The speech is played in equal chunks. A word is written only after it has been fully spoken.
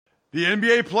The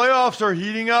NBA playoffs are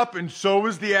heating up, and so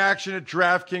is the action at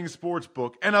DraftKings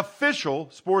Sportsbook, an official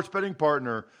sports betting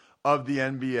partner of the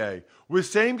NBA. With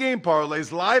same-game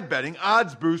parlays, live betting,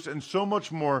 odds boosts, and so much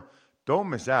more, don't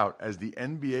miss out as the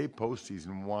NBA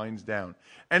postseason winds down.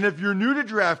 And if you're new to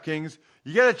DraftKings,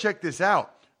 you got to check this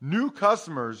out. New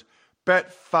customers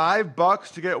bet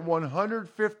 $5 to get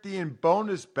 $150 in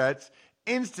bonus bets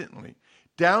instantly.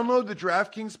 Download the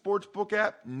DraftKings Sportsbook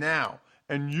app now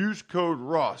and use code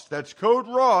ROSS. That's code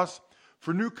ROSS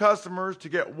for new customers to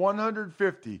get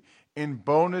 $150 in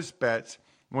bonus bets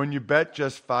when you bet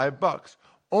just $5.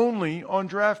 Only on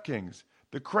DraftKings.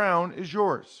 The crown is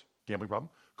yours. Gambling problem?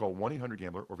 Call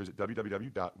 1-800-GAMBLER or visit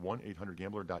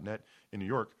www.1800gambler.net. In New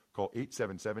York, call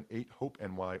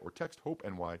 877-8-HOPE-NY or text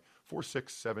HOPE-NY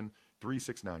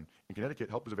 467-369. In Connecticut,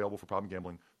 help is available for problem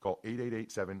gambling. Call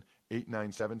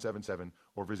 888-7-897-7777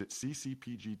 or visit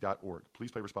ccpg.org. Please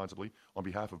play responsibly on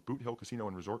behalf of Boot Hill Casino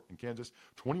and Resort in Kansas.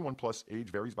 21 plus, age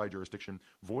varies by jurisdiction.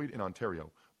 Void in Ontario.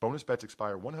 Bonus bets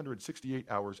expire 168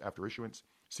 hours after issuance.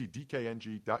 See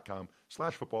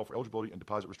dkng.com/football for eligibility and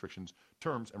deposit restrictions,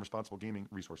 terms, and responsible gaming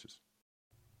resources.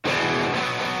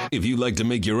 If you'd like to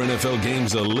make your NFL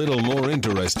games a little more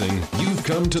interesting, you've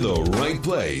come to the right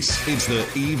place. It's the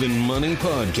Even Money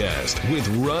Podcast with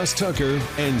Ross Tucker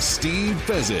and Steve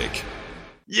Fezzik.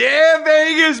 Yeah,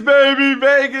 Vegas, baby,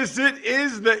 Vegas. It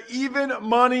is the Even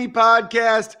Money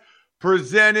Podcast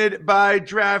presented by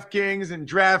DraftKings and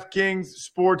DraftKings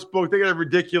Sportsbook. They got a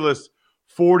ridiculous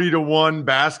 40-1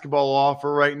 basketball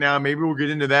offer right now. Maybe we'll get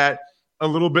into that a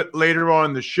little bit later on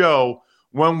in the show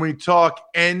when we talk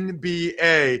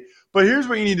NBA. But here's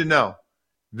what you need to know.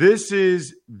 This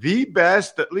is the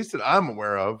best, at least that I'm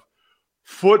aware of,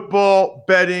 football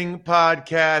betting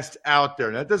podcast out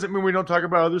there. That doesn't mean we don't talk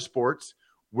about other sports.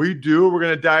 We do. We're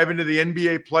going to dive into the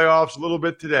NBA playoffs a little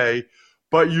bit today.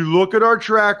 But you look at our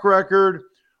track record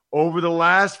over the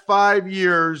last 5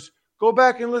 years, go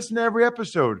back and listen to every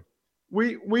episode.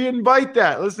 We invite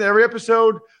that. Listen to every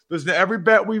episode, listen to every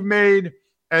bet we've made,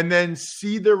 and then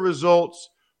see the results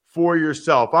for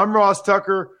yourself. I'm Ross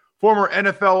Tucker, former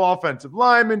NFL offensive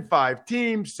lineman, 5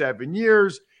 teams, 7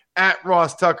 years, at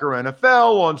Ross Tucker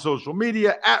NFL on social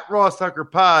media, at Ross Tucker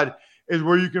Pod is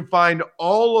where you can find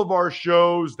all of our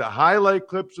shows, the highlight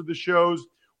clips of the shows.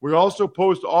 We also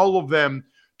post all of them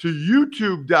to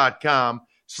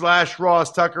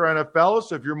youtube.com/Ross Tucker NFL.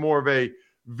 So if you're more of a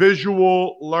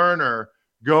visual learner,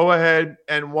 go ahead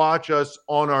and watch us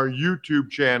on our YouTube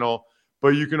channel. But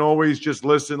you can always just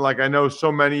listen like I know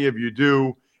so many of you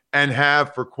do and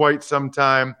have for quite some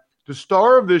time. The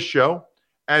star of this show,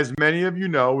 as many of you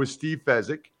know, is Steve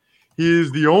Fezzik. He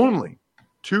is the only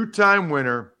 2-time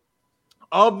winner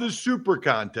of the Super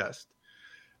Contest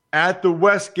at the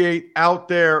Westgate out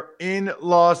there in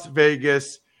Las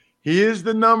Vegas. He is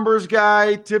the numbers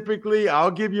guy. Typically,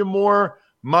 I'll give you more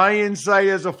my insight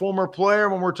as a former player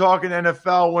when we're talking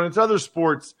NFL. When it's other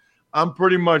sports, I'm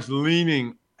pretty much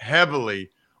leaning heavily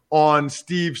on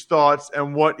Steve's thoughts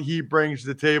and what he brings to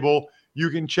the table. You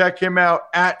can check him out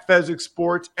at Fezzik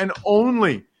Sports and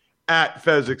only at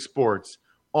Fezzik Sports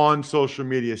on social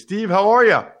media. Steve, how are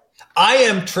you? I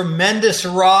am tremendous,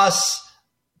 Ross.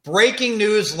 Breaking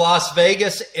news, Las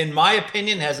Vegas, in my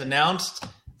opinion, has announced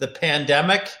the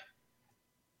pandemic.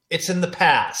 It's in the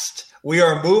past. We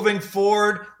are moving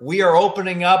forward. We are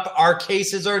opening up. Our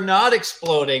cases are not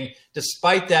exploding.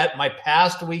 Despite that, my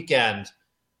past weekend,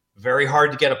 very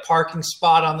hard to get a parking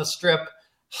spot on the strip,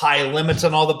 high limits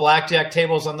on all the blackjack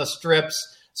tables on the strips,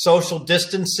 social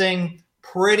distancing,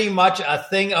 pretty much a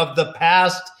thing of the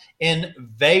past in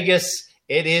Vegas.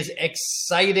 It is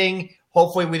exciting.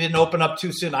 Hopefully we didn't open up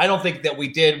too soon. I don't think that we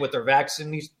did with their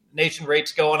vaccination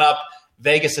rates going up.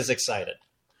 Vegas is excited.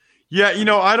 Yeah,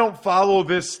 I don't follow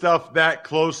this stuff that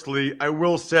closely. I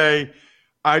will say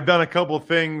I've done a couple of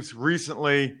things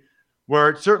recently where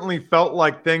it certainly felt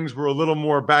like things were a little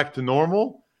more back to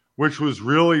normal, which was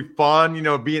really fun,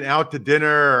 being out to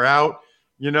dinner or out,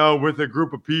 with a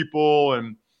group of people.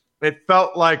 And it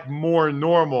felt like more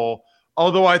normal.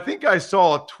 Although I think I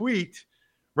saw a tweet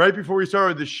right before we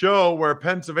started the show where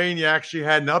Pennsylvania actually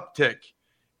had an uptick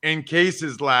in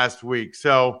cases last week.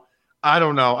 So I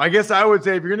don't know. I guess I would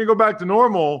say if you're going to go back to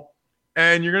normal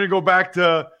and you're going to go back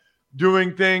to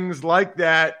doing things like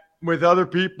that with other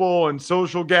people and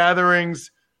social gatherings,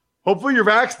 hopefully you're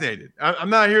vaccinated. I'm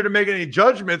not here to make any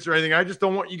judgments or anything. I just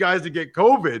don't want you guys to get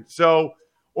COVID. So,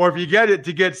 or if you get it,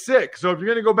 to get sick. So if you're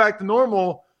going to go back to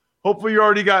normal, hopefully you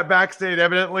already got vaccinated.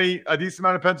 Evidently, a decent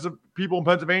amount of people in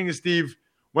Pennsylvania, Steve,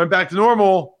 went back to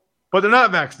normal, but they're not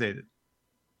vaccinated.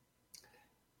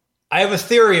 I have a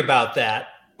theory about that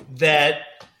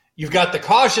You've got the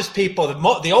cautious people,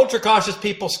 the ultra-cautious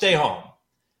people stay home.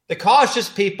 The cautious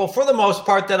people, for the most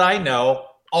part that I know,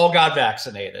 all got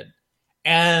vaccinated.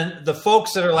 And the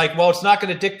folks that are like, well, it's not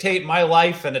going to dictate my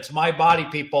life and it's my body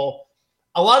people,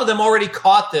 a lot of them already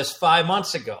caught this 5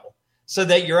 months ago. So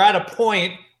that you're at a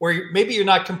point where maybe you're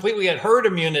not completely at herd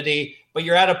immunity, but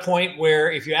you're at a point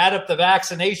where if you add up the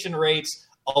vaccination rates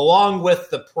along with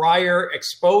the prior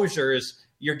exposures,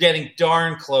 you're getting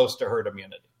darn close to herd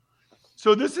immunity.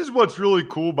 So this is what's really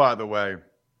cool, by the way,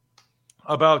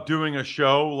 about doing a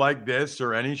show like this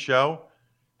or any show.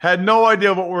 Had no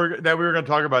idea that we were going to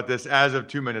talk about this as of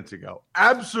 2 minutes ago.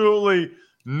 Absolutely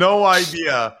no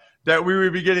idea that we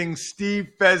would be getting Steve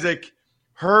Fezzik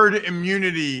herd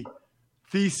immunity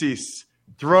thesis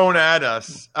thrown at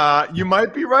us. You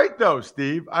might be right, though,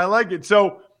 Steve. I like it.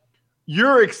 So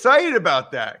you're excited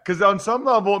about that because on some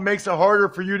level it makes it harder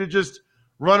for you to just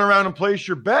run around and place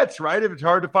your bets, right? If it's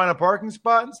hard to find a parking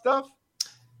spot and stuff.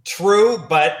 True,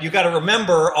 but you got to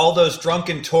remember all those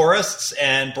drunken tourists,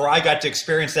 and I got to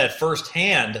experience that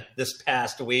firsthand this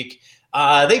past week.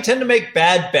 They tend to make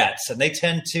bad bets, and they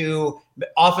tend to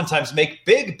oftentimes make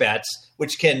big bets,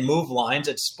 which can move lines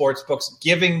at sports books,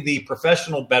 giving the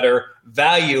professional bettor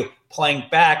value playing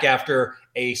back after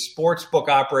a sports book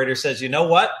operator says, you know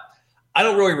what? I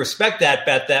don't really respect that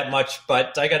bet that much,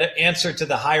 but I got to answer to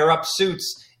the higher up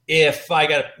suits if I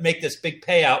got to make this big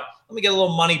payout. Let me get a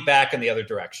little money back in the other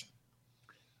direction.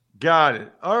 Got it.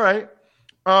 All right.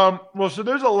 Well, so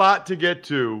there's a lot to get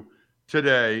to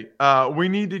today. We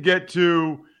need to get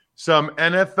to some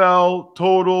NFL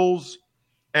totals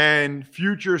and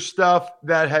future stuff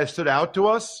that has stood out to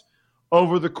us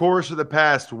over the course of the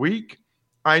past week.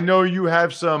 I know you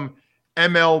have some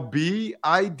MLB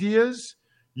ideas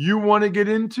you want to get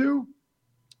into.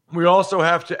 We also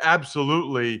have to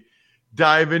absolutely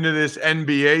dive into this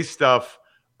NBA stuff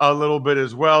a little bit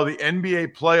as well. The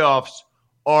NBA playoffs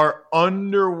are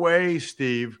underway,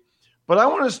 Steve. But I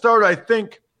want to start, I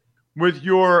think, with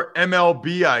your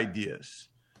MLB ideas.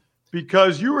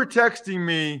 Because you were texting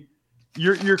me,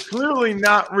 you're clearly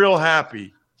not real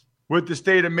happy with the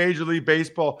state of Major League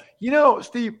Baseball. You know,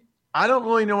 Steve, I don't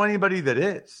really know anybody that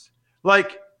is.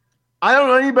 Like, I don't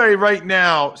know anybody right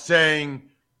now saying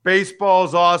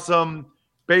baseball's awesome,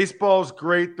 baseball's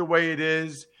great the way it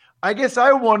is. I guess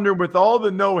I wonder with all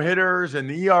the no-hitters and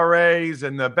the ERAs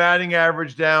and the batting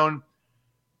average down,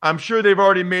 I'm sure they've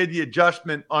already made the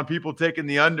adjustment on people taking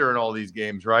the under in all these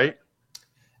games, right?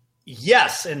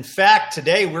 Yes. In fact,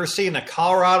 today we're seeing a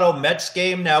Colorado Mets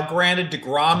game. Now, granted,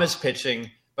 DeGrom is pitching,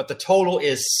 but the total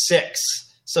is 6.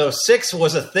 So 6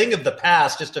 was a thing of the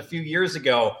past just a few years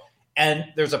ago. And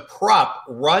there's a prop,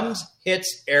 runs,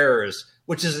 hits, errors,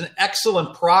 which is an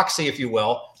excellent proxy, if you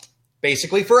will,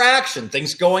 basically for action,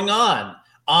 things going on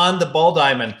the ball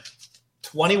diamond.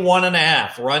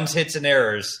 21.5 runs, hits, and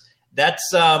errors.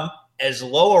 That's as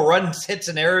low a runs, hits,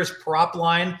 and errors prop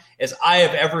line as I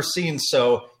have ever seen.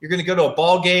 So you're going to go to a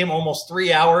ball game almost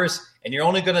 3 hours, and you're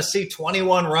only going to see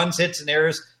 21 runs, hits, and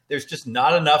errors. There's just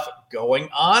not enough going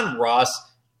on, Ross.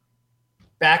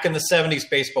 Back in the 70s,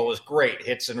 baseball was great.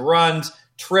 Hits and runs,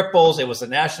 triples. It was a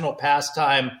national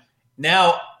pastime.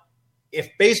 Now, if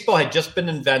baseball had just been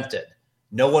invented,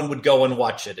 no one would go and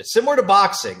watch it. It's similar to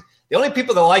boxing. The only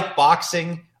people that like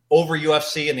boxing over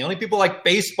UFC and the only people like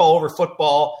baseball over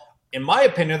football, in my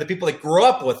opinion, are the people that grew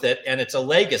up with it, and it's a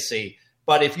legacy.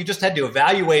 But if you just had to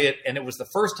evaluate it and it was the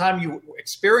first time you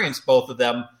experienced both of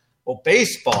them, well,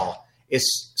 baseball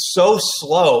is so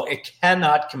slow, it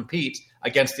cannot compete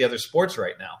against the other sports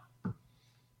right now.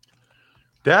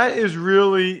 That is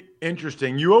really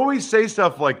interesting. You always say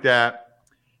stuff like that.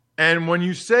 And when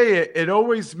you say it, it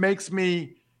always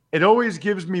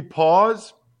gives me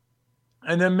pause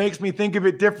and then makes me think of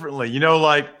it differently. You know,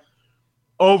 like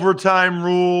overtime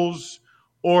rules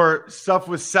or stuff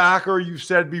with soccer you've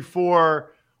said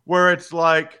before, where it's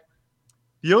like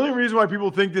the only reason why people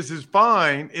think this is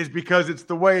fine is because it's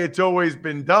the way it's always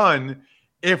been done.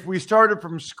 If we started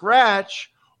from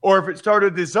scratch or if it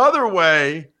started this other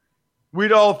way,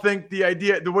 we'd all think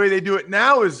the way they do it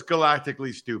now is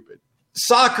galactically stupid.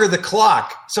 Soccer, the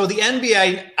clock. So the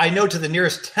NBA, I know to the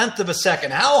nearest tenth of a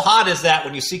second. How hot is that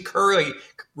when you see Curry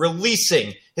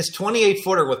releasing his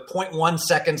 28-footer with 0.1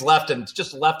 seconds left and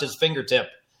just left his fingertip?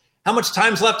 How much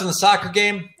time's left in the soccer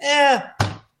game?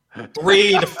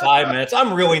 3 to 5 minutes.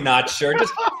 I'm really not sure.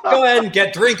 Just go ahead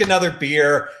and drink another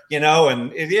beer,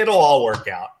 and it'll all work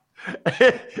out.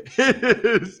 It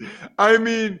is. I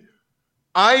mean,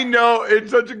 I know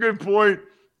it's such a good point.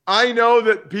 I know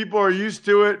that people are used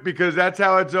to it because that's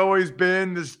how it's always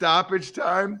been, the stoppage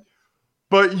time.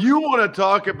 But you want to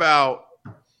talk about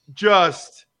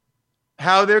just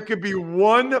how there could be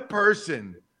one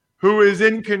person who is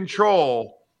in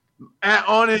control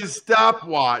on his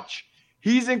stopwatch.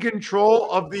 He's in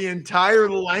control of the entire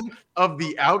length of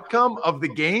the outcome of the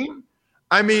game.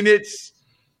 I mean,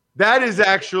 that is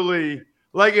actually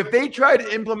like if they tried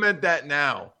to implement that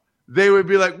now, they would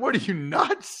be like, what are you,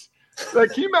 nuts?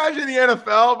 Like, can you imagine the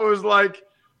NFL if it was like,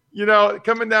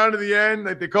 coming down to the end,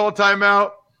 like they call a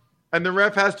timeout and the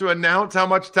ref has to announce how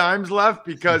much time's left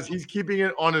because he's keeping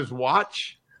it on his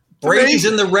watch? Brady's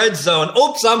in the red zone.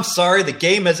 Oops, I'm sorry. The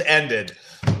game has ended.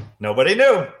 Nobody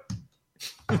knew.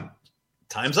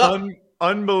 Time's up.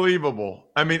 Unbelievable.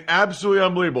 I mean, absolutely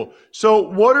unbelievable. So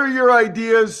what are your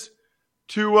ideas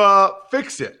to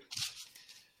fix it?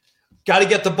 Got to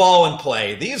get the ball in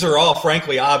play. These are all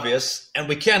frankly obvious, and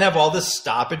we can't have all this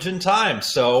stoppage in time.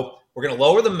 So we're going to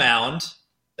lower the mound.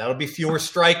 That'll be fewer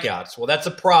strikeouts. Well, that's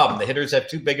a problem. The hitters have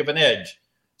too big of an edge.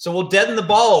 So we'll deaden the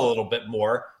ball a little bit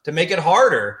more to make it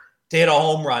harder to hit a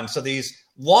home run. So these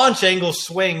launch angle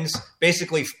swings,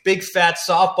 basically big fat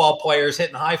softball players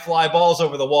hitting high fly balls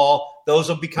over the wall, those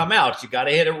will become outs. You got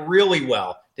to hit it really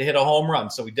well to hit a home run.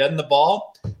 So we deaden the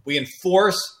ball. We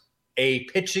enforce a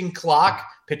pitching clock.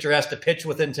 Pitcher has to pitch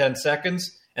within 10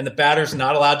 seconds, and the batter's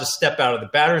not allowed to step out of the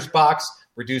batter's box.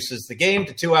 Reduces the game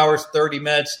to 2 hours, 30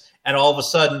 minutes, and all of a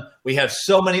sudden we have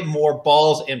so many more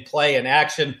balls in play and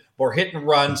action, more hit and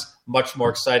runs, much more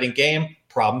exciting game.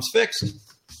 Problems fixed.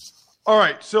 All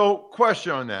right, so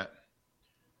question on that.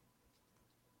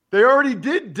 They already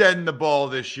did deaden the ball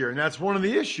this year, and that's one of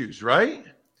the issues, right?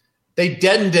 They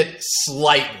deadened it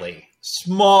slightly.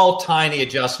 Small, tiny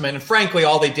adjustment. And frankly,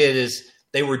 all they did is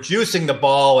they were juicing the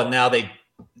ball, and now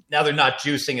they're not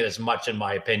juicing it as much, in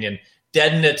my opinion.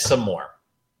 Deaden it some more.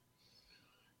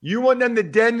 You want them to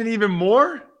deaden it even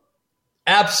more?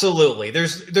 Absolutely.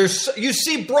 There's you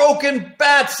see broken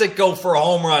bats that go for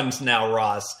home runs now,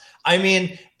 Ross. I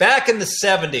mean, back in the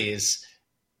 70s,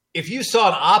 if you saw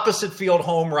an opposite field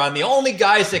home run, the only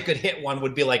guys that could hit one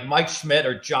would be like Mike Schmidt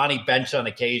or Johnny Bench on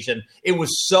occasion. It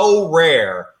was so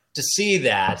rare to see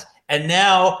that. And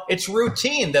now it's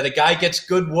routine that a guy gets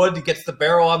good wood, he gets the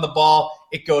barrel on the ball,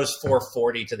 it goes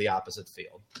 440 to the opposite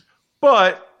field.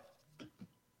 But,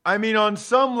 I mean, on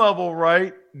some level,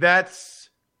 right, that's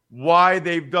why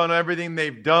they've done everything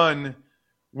they've done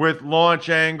with launch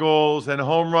angles and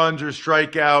home runs or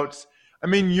strikeouts. I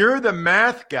mean, you're the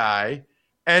math guy,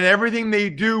 and everything they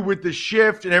do with the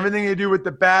shift and everything they do with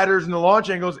the batters and the launch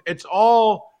angles, it's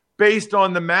all based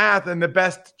on the math and the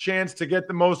best chance to get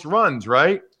the most runs,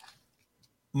 right?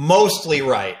 Mostly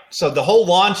right. So the whole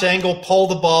launch angle, pull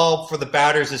the ball for the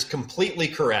batters is completely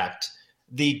correct.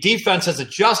 The defense has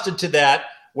adjusted to that,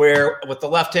 where with the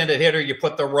left-handed hitter, you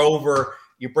put the rover,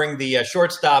 you bring the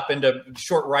shortstop into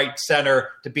short right center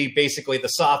to be basically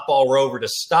the softball rover to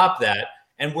stop that.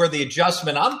 And where the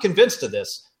adjustment, I'm convinced of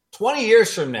this, 20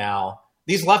 years from now,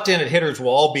 these left-handed hitters will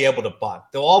all be able to bunt.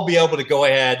 They'll all be able to go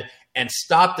ahead and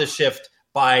stop the shift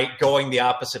by going the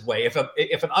opposite way. If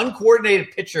an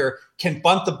uncoordinated pitcher can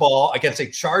bunt the ball against a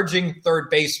charging third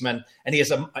baseman and he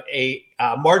has a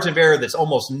margin of error that's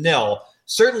almost nil,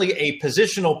 certainly a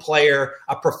positional player,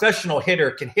 a professional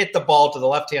hitter can hit the ball to the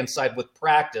left-hand side with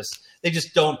practice. They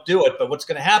just don't do it. But what's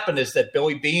going to happen is that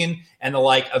Billy Beane and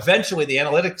eventually the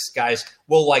analytics guys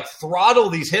will throttle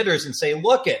these hitters and say,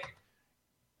 look it,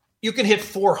 you can hit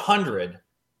 400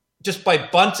 just by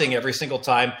bunting every single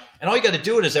time. And all you got to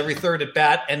do it is every third at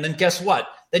bat. And then guess what?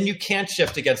 Then you can't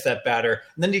shift against that batter.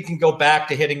 And then you can go back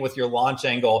to hitting with your launch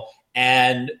angle.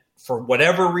 And for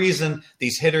whatever reason,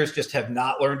 these hitters just have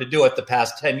not learned to do it the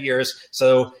past 10 years.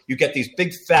 So you get these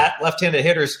big, fat left-handed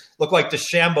hitters look like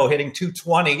DeChambeau hitting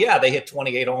 220. Yeah, they hit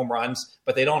 28 home runs,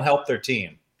 but they don't help their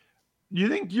team. You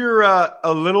think you're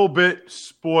a little bit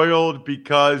spoiled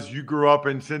because you grew up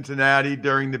in Cincinnati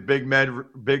during the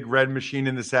Big Red Machine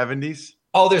in the 70s?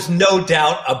 Oh, there's no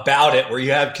doubt about it, where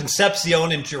you have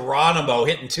Concepcion and Geronimo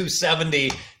hitting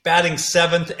 270, batting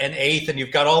 7th and 8th, and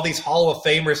you've got all these Hall of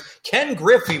Famers. Ken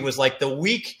Griffey was like the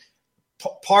weak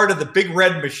part of the Big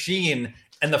Red Machine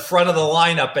and the front of the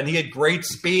lineup, and he had great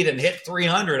speed and hit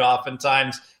 300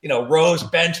 oftentimes. Rose,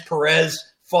 Bench, Perez,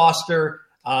 Foster.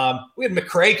 We had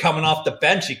McRae coming off the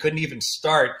bench. He couldn't even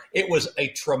start. It was a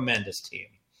tremendous team.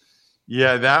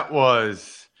 Yeah, that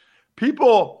was –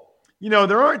 people –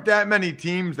 there aren't that many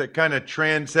teams that kind of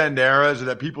transcend eras or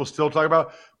that people still talk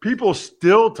about. People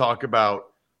still talk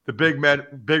about the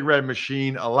Big Red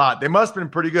Machine a lot. They must have been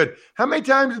pretty good. How many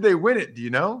times did they win it? Do you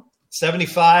know?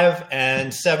 75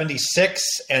 and 76.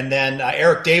 And then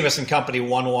Eric Davis and company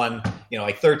won one,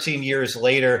 13 years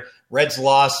later. Reds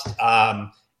lost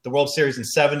the World Series in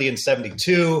 70 and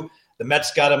 72. The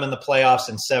Mets got them in the playoffs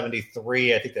in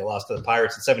 73. I think they lost to the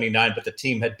Pirates in 79, but the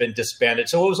team had been disbanded.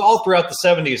 So it was all throughout the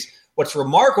 70s. What's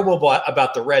remarkable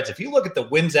about the Reds, if you look at the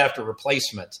wins after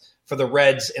replacement for the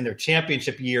Reds in their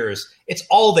championship years, it's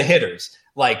all the hitters.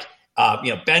 Like,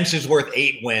 Bench is worth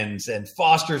 8 wins, and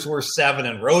Foster's worth 7,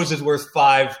 and Rose is worth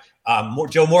 5.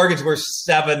 Joe Morgan's worth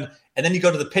 7. And then you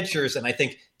go to the pitchers, and I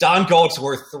think Don Galt's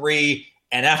worth 3.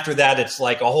 And after that, it's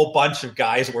like a whole bunch of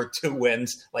guys worth 2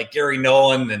 wins, like Gary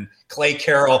Nolan and Clay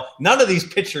Carroll. None of these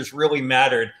pitchers really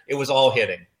mattered. It was all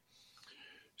hitting.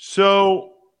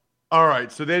 So, all right.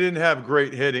 So they didn't have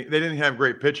great hitting. They didn't have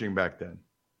great pitching back then.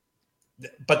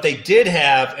 But they did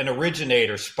have an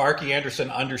originator. Sparky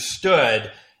Anderson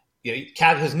understood.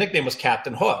 His nickname was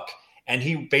Captain Hook. And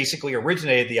he basically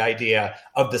originated the idea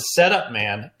of the setup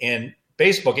man in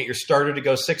baseball. Get your starter to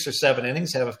go 6 or 7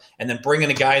 innings, and then bring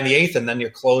in a guy in the 8th, and then your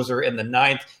closer in the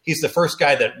 9th. He's the first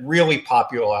guy that really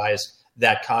popularized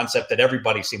that concept that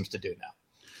everybody seems to do now.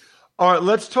 All right,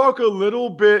 let's talk a little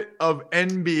bit of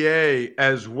NBA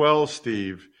as well,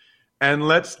 Steve, and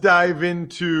let's dive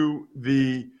into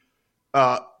the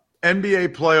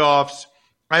NBA playoffs.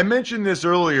 I mentioned this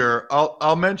earlier.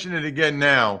 I'll mention it again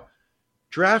now.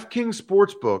 DraftKings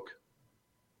Sportsbook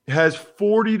has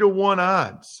 40-1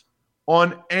 odds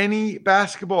on any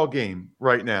basketball game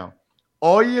right now.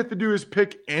 All you have to do is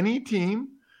pick any team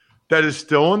that is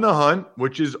still in the hunt,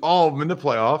 which is all of them in the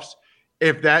playoffs.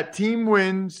 If that team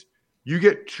wins, you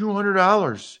get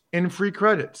 $200 in free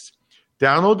credits.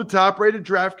 Download the top-rated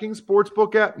DraftKings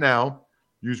Sportsbook app now.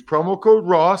 Use promo code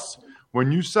Ross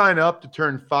when you sign up to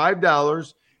turn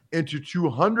 $5 into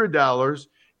 $200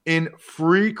 in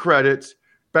free credits.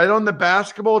 Bet on the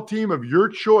basketball team of your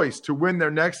choice to win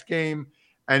their next game.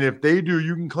 And if they do,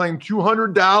 you can claim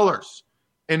 $200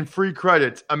 in free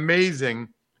credits. Amazing.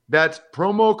 That's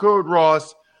promo code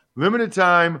Ross. Limited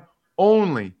time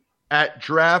only at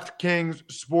DraftKings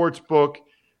Sportsbook.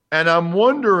 And I'm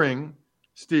wondering,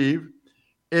 Steve,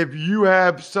 if you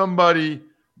have somebody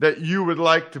that you would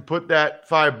like to put that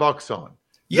 $5 on.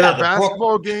 Yeah, a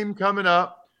basketball game coming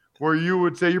up where you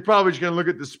would say you're probably just going to look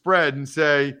at the spread and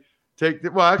say,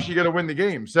 actually, you got to win the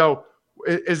game. So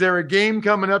is there a game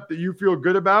coming up that you feel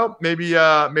good about? Maybe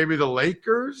the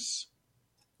Lakers?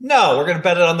 No, we're going to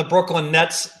bet it on the Brooklyn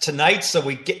Nets tonight, so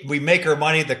we make our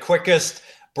money the quickest.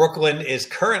 Brooklyn is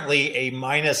currently a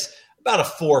minus about a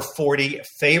 440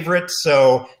 favorite.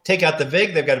 So take out the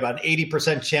VIG. They've got about an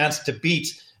 80% chance to beat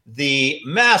the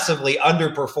massively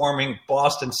underperforming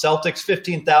Boston Celtics,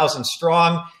 15,000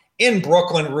 strong in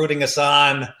Brooklyn, rooting us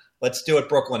on. Let's do it,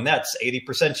 Brooklyn Nets.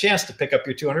 80% chance to pick up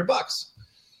your $200.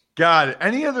 Got it.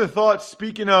 Any other thoughts,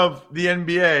 speaking of the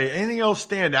NBA? Anything else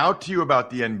stand out to you about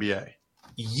the NBA?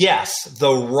 Yes,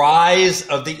 the rise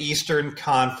of the Eastern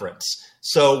Conference.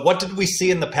 So what did we see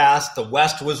in the past? The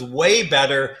West was way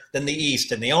better than the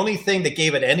East, and the only thing that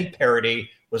gave it any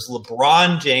parity was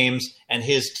LeBron James and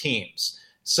his teams.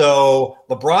 So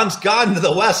LeBron's gone to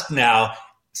the West now,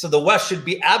 so the West should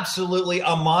be absolutely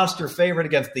a monster favorite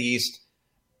against the East.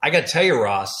 I got to tell you,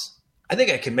 Ross, I think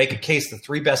I can make a case the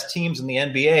 3 best teams in the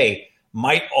NBA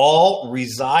might all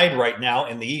reside right now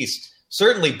in the East.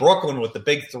 Certainly Brooklyn with the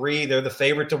big 3, they're the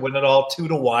favorite to win it all,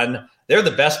 2-1. They're the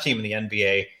best team in the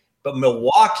NBA. But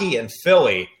Milwaukee and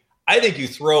Philly, I think you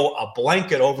throw a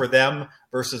blanket over them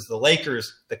versus the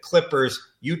Lakers, the Clippers,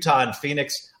 Utah, and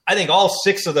Phoenix. I think all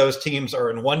 6 of those teams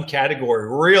are in one category,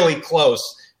 really close,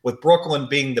 with Brooklyn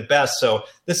being the best. So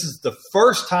this is the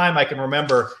first time I can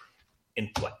remember in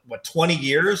 20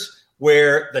 years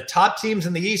where the top teams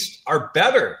in the East are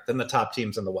better than the top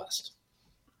teams in the West.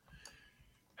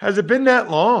 Has it been that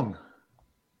long?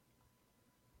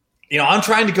 I'm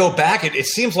trying to go back. It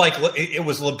seems like it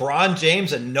was LeBron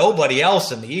James and nobody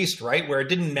else in the East, right? Where it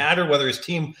didn't matter whether his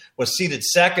team was seeded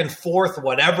 2nd, 4th,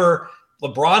 whatever.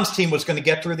 LeBron's team was going to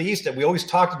get through the East. And we always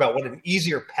talked about what an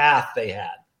easier path they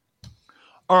had.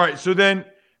 All right. So then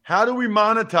how do we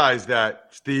monetize that,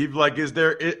 Steve? Like,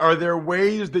 are there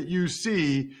ways that you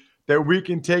see that we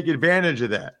can take advantage of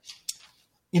that?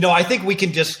 I think we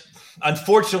can just,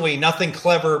 unfortunately, nothing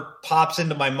clever pops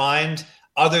into my mind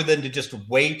other than to just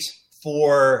wait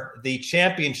for the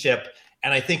championship.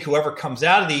 And I think whoever comes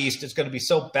out of the East is going to be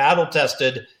so battle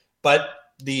tested, but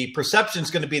the perception is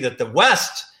going to be that the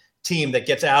West team that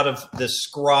gets out of the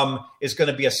scrum is going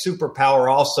to be a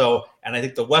superpower also. And I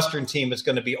think the Western team is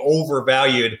going to be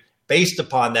overvalued based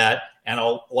upon that. And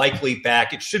I'll likely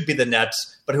back, it should be the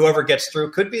Nets, but whoever gets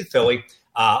through could be Philly.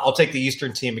 I'll take the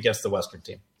Eastern team against the Western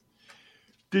team.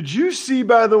 Did you see,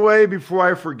 by the way, before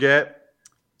I forget,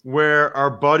 where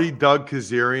our buddy Doug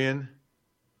Kazarian,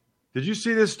 did you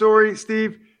see this story,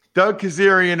 Steve? Doug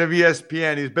Kazarian of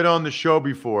ESPN, he's been on the show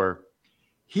before.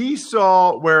 He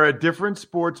saw where a different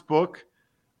sports book,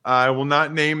 I will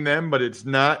not name them, but it's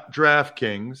not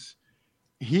DraftKings.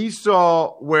 He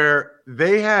saw where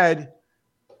they had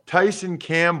Tyson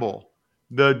Campbell,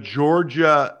 the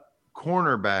Georgia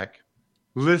cornerback,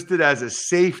 listed as a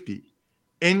safety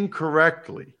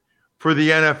incorrectly for the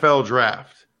NFL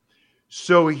draft.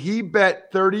 So he bet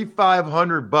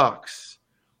 $3,500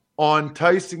 on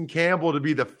Tyson Campbell to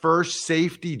be the first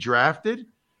safety drafted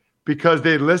because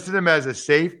they listed him as a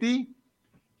safety.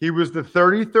 He was the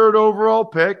 33rd overall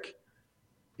pick.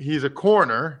 He's a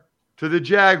corner to the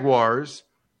Jaguars,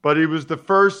 but he was the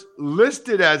first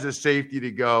listed as a safety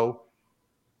to go.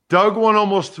 Doug won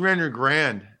almost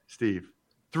 $300,000, Steve.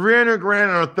 $300,000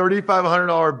 on a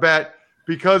 $3,500 bet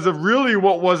because of really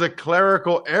what was a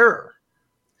clerical error.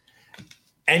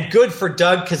 And good for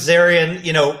Doug Kazarian.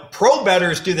 You know, pro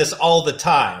bettors do this all the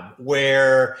time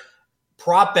where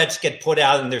prop bets get put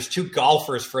out and there's two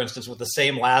golfers, for instance, with the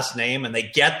same last name and they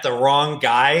get the wrong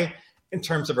guy in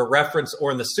terms of a reference.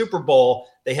 Or in the Super Bowl,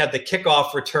 they had the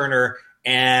kickoff returner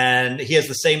and he has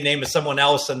the same name as someone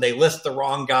else and they list the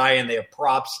wrong guy and they have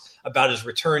props about his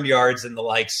return yards and the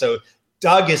like. So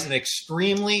Doug is an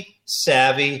extremely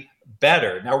savvy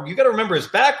bettor. Now, you got to remember his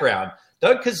background.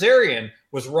 Doug Kazarian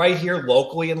was right here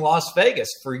locally in Las Vegas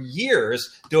for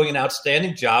years doing an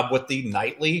outstanding job with the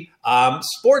nightly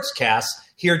sportscasts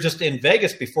here just in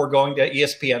Vegas before going to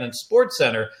ESPN and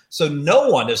SportsCenter. So no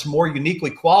one is more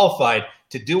uniquely qualified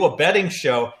to do a betting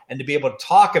show and to be able to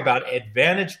talk about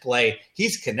advantage play.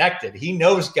 He's connected. He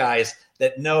knows guys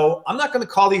that know, I'm not going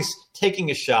to call these taking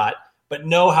a shot, but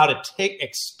know how to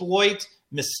exploit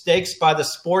mistakes by the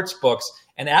sports books.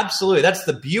 And absolutely, that's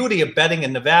the beauty of betting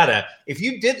in Nevada.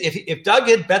 If Doug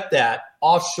had bet that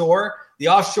offshore, the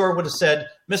offshore would have said,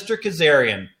 Mr.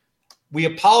 Kazarian, we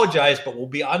apologize, but we'll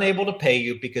be unable to pay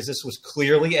you because this was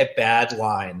clearly a bad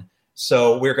line.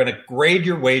 So we're going to grade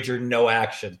your wager, no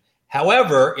action.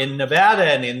 However, in Nevada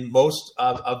and in most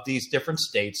of these different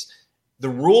states, the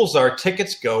rules are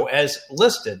tickets go as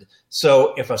listed.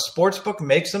 So if a sportsbook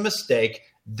makes a mistake,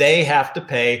 they have to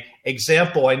pay.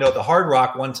 Example, I know the Hard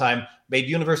Rock one time made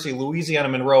University of Louisiana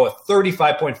Monroe a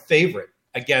 35-point favorite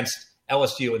against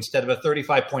LSU instead of a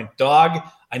 35-point dog.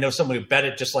 I know someone who bet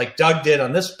it just like Doug did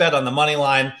on this bet on the money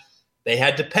line. They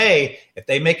had to pay. If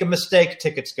they make a mistake,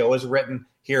 tickets go as written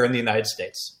here in the United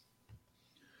States.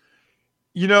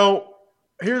 You know,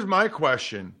 here's my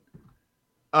question.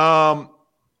 I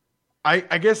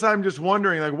guess I'm just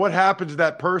wondering, like, what happens to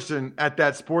that person at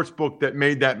that sports book that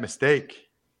made that mistake?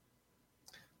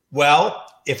 Well,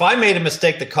 if I made a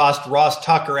mistake that cost Ross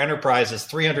Tucker Enterprises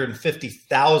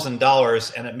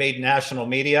 $350,000 and it made national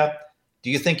media,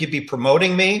 do you think you'd be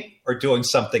promoting me or doing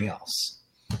something else?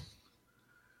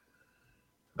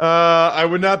 I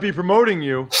would not be promoting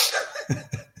you.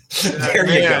 There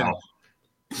you go.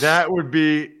 That would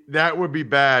be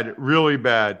bad, really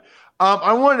bad.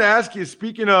 I wanted to ask you,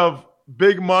 speaking of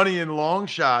big money and long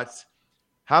shots,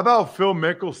 how about Phil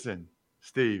Mickelson,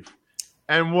 Steve,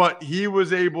 and what he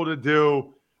was able to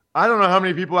do? I don't know how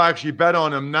many people actually bet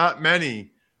on him, not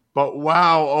many, but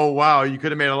wow, oh wow, you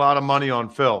could have made a lot of money on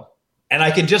Phil. And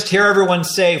I can just hear everyone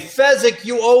say, Fezzik,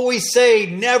 you always say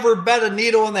never bet a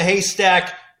needle in the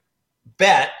haystack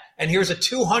bet. And here's a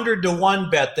 200-1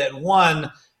 bet that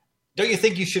won. Don't you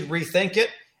think you should rethink it?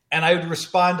 And I would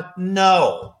respond,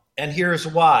 no. And here's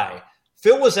why.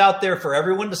 Phil was out there for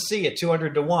everyone to see at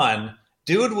 200-1.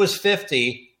 Dude was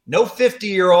 50. No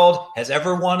 50-year-old has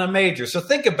ever won a major. So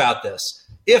think about this.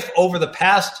 If over the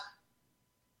past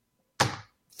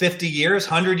 50 years,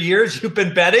 100 years, you've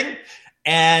been betting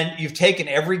and you've taken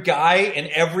every guy in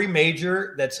every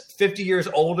major that's 50 years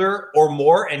older or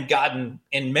more and gotten,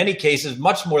 in many cases,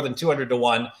 much more than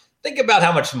 200-1, think about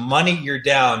how much money you're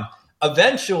down.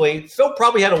 Eventually, Phil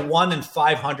probably had a 1 in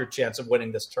 500 chance of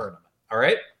winning this tournament, all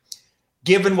right?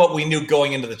 Given what we knew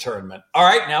going into the tournament. All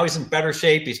right, now he's in better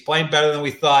shape. He's playing better than we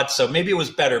thought, so maybe it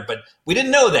was better, but we didn't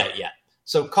know that yet.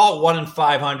 So call it 1 in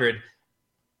 500.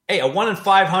 Hey, a 1 in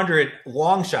 500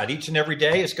 long shot each and every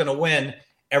day is going to win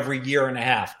every year and a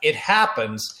half. It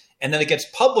happens, and then it gets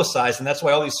publicized, and that's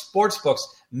why all these sports books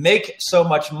make so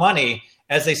much money.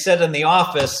 As they said in The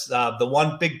Office, the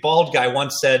one big bald guy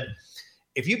once said,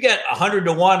 if you get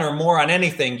 100-1 or more on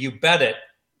anything, you bet it.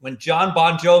 When John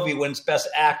Bon Jovi wins Best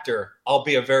Actor, I'll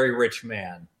be a very rich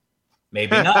man.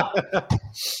 Maybe not.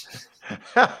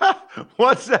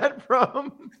 What's that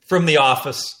from? From The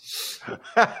Office.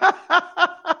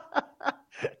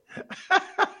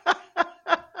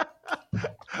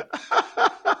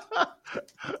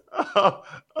 Oh,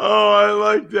 I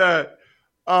like that.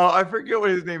 I forget what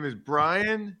his name is.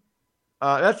 Brian?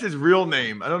 That's his real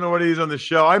name. I don't know what he's on the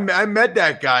show. I met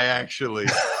that guy, actually.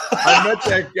 I met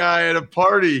that guy at a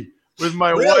party with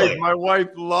my wife. My wife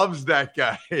loves that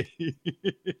guy.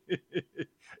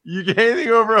 You get anything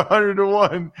over 100 to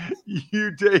 1,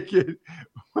 you take it.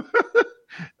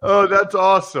 Oh, that's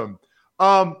awesome.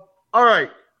 All right.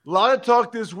 A lot of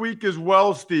talk this week as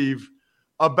well, Steve,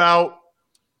 about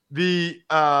the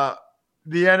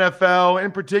NFL,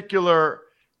 in particular,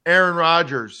 Aaron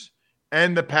Rodgers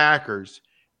and the Packers.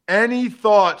 Any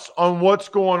thoughts on what's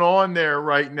going on there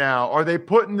right now? Are they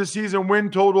putting the season win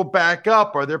total back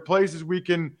up? Are there places we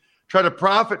can try to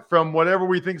profit from whatever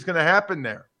we think is going to happen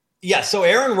there? Yeah, so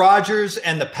Aaron Rodgers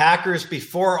and the Packers,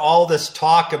 before all this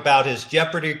talk about his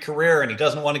Jeopardy career and he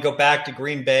doesn't want to go back to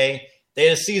Green Bay, they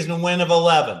had a season win of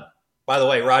 11. By the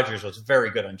way, Rodgers was very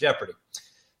good on Jeopardy.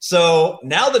 So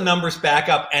now the number's back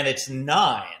up and it's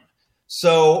 9.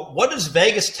 So what is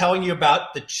Vegas telling you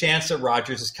about the chance that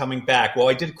Rodgers is coming back? Well,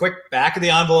 I did a quick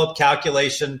back-of-the-envelope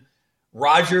calculation.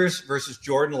 Rodgers versus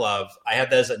Jordan Love, I have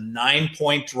that as a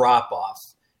 9-point drop-off.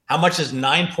 How much is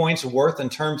 9 points worth in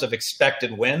terms of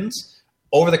expected wins?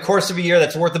 Over the course of a year,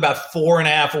 that's worth about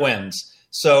 4.5 wins.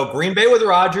 So Green Bay with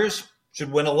Rodgers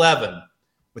should win 11.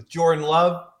 With Jordan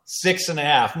Love,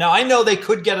 6.5. Now, I know they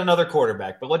could get another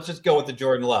quarterback, but let's just go with the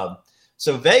Jordan Love.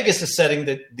 So Vegas is setting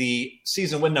the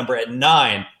season win number at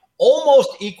 9, almost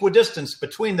equidistance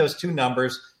between those two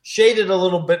numbers, shaded a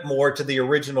little bit more to the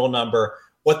original number.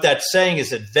 What that's saying is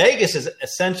that Vegas is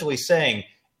essentially saying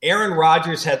Aaron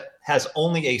Rodgers has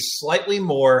only a slightly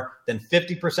more than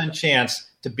 50%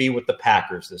 chance to be with the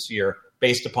Packers this year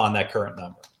based upon that current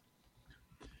number.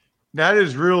 That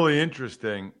is really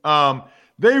interesting.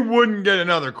 They wouldn't get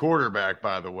another quarterback,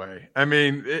 by the way. I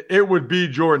mean, it would be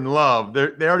Jordan Love.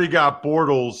 They already got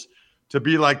Bortles to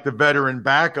be like the veteran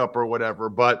backup or whatever,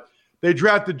 but they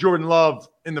drafted Jordan Love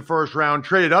in the first round,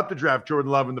 traded up to draft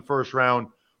Jordan Love in the first round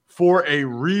for a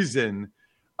reason.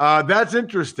 That's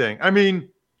interesting. I mean,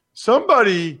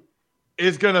 somebody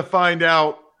is going to find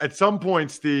out at some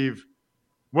point, Steve,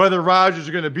 whether Rodgers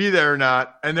is going to be there or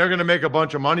not, and they're going to make a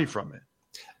bunch of money from it.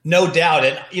 No doubt.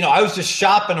 And, I was just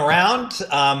shopping around,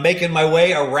 making my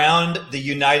way around the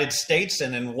United States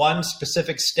and in one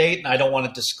specific state, and I don't want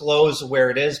to disclose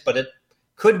where it is, but it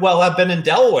could well have been in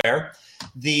Delaware.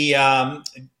 The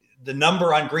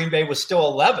number on Green Bay was still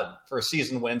 11 for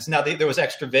season wins. Now, there was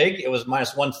extra vig. It was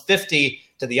minus 150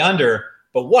 to the under,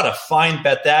 but what a fine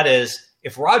bet that is.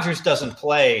 If Rodgers doesn't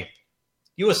play,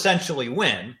 you essentially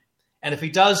win. And if he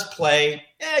does play,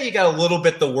 you got a little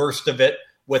bit the worst of it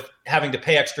with having to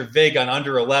pay extra vig on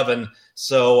under 11.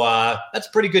 So that's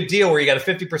a pretty good deal where you got a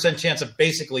 50% chance of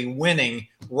basically winning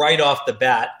right off the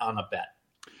bat on a bet.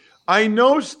 I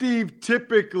know, Steve,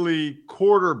 typically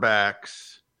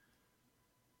quarterbacks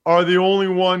are the only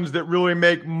ones that really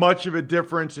make much of a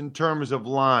difference in terms of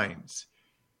lines.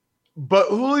 But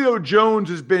Julio Jones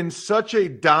has been such a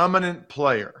dominant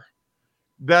player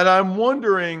that I'm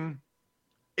wondering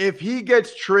if he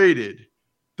gets traded,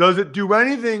 does it do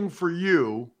anything for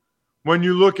you when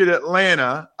you look at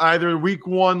Atlanta, either week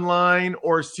 1 line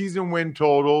or season win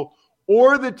total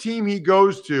or the team he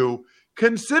goes to,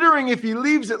 considering if he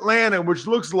leaves Atlanta, which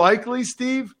looks likely,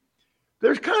 Steve,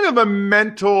 there's kind of a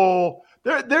mental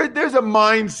there's a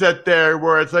mindset there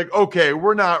where it's like, okay,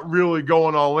 we're not really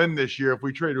going all in this year if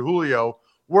we trade Julio.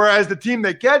 Whereas the team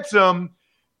that gets him,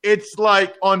 it's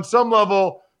like on some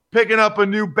level picking up a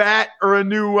new bat or a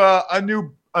new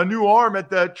arm at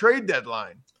the trade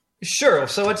deadline. Sure.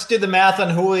 So let's do the math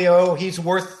on Julio. He's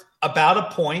worth about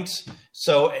a point.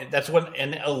 So that's what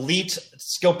an elite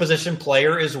skill position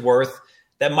player is worth.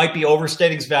 That might be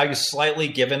overstating his value slightly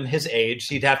given his age.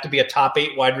 He'd have to be a top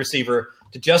 8 wide receiver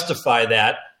to justify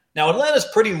that. Now, Atlanta's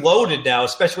pretty loaded now,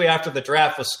 especially after the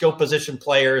draft with skill position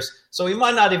players. So he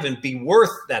might not even be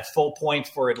worth that full point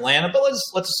for Atlanta, but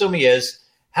let's assume he is.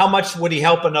 How much would he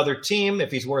help another team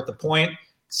if he's worth a point?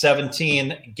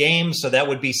 17 games. So that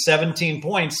would be 17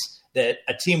 points that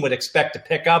a team would expect to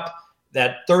pick up.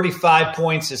 That 35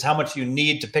 points is how much you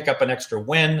need to pick up an extra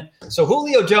win. So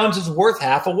Julio Jones is worth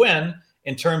half a win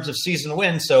in terms of season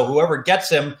wins. So whoever gets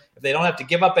him, if they don't have to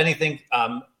give up anything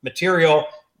material,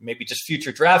 maybe just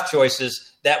future draft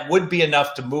choices, that would be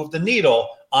enough to move the needle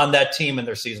on that team and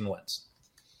their season wins.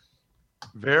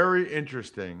 Very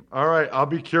interesting. All right, I'll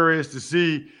be curious to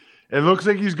see. It looks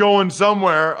like he's going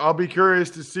somewhere. I'll be curious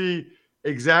to see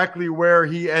exactly where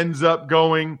he ends up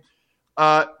going.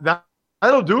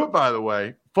 That'll do it, by the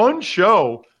way. Fun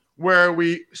show where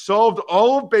we solved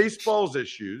all of baseball's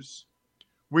issues.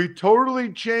 We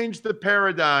totally changed the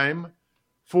paradigm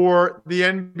for the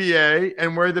NBA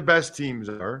and where the best teams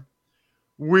are.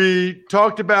 We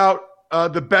talked about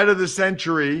the bet of the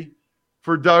century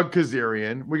for Doug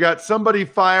Kazarian. We got somebody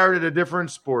fired at a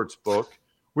different sports book.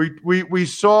 We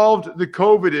solved the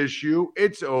COVID issue.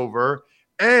 It's over.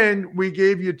 And we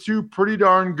gave you 2 pretty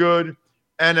darn good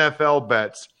NFL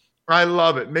bets. I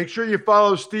love it. Make sure you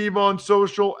follow Steve on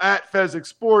social at Fezzik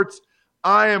Sports.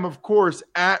 I am, of course,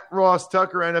 at Ross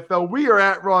Tucker NFL. We are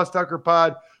at Ross Tucker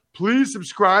Pod. Please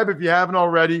subscribe if you haven't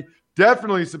already.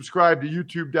 Definitely subscribe to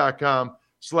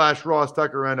youtube.com/Ross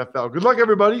Tucker NFL. Good luck,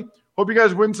 everybody. Hope you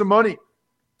guys win some money.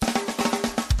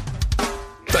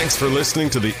 Thanks for listening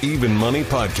to the Even Money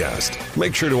Podcast.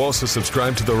 Make sure to also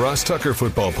subscribe to the Ross Tucker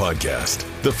Football Podcast,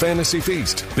 the Fantasy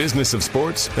Feast, Business of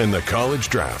Sports, and the College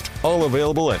Draft. All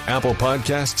available at Apple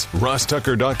Podcasts,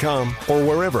 rosstucker.com, or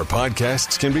wherever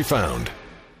podcasts can be found.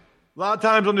 A lot of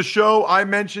times on the show, I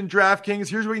mentioned DraftKings.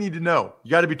 Here's what you need to know.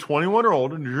 You got to be 21 or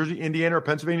older, New Jersey, Indiana, or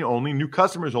Pennsylvania only. New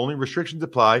customers only. Restrictions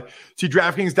apply. See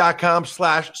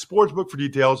DraftKings.com/sportsbook for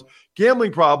details.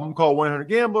 Gambling problem, call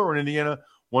 1-800-GAMBLER, or in Indiana,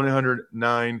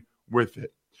 1-800-9-WITH-IT.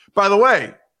 By the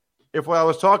way, if what I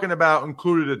was talking about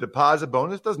included a deposit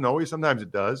bonus, doesn't always, sometimes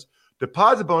it does.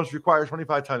 Deposit bonus requires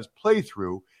 25 times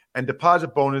playthrough, and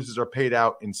deposit bonuses are paid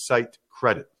out in site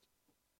credit.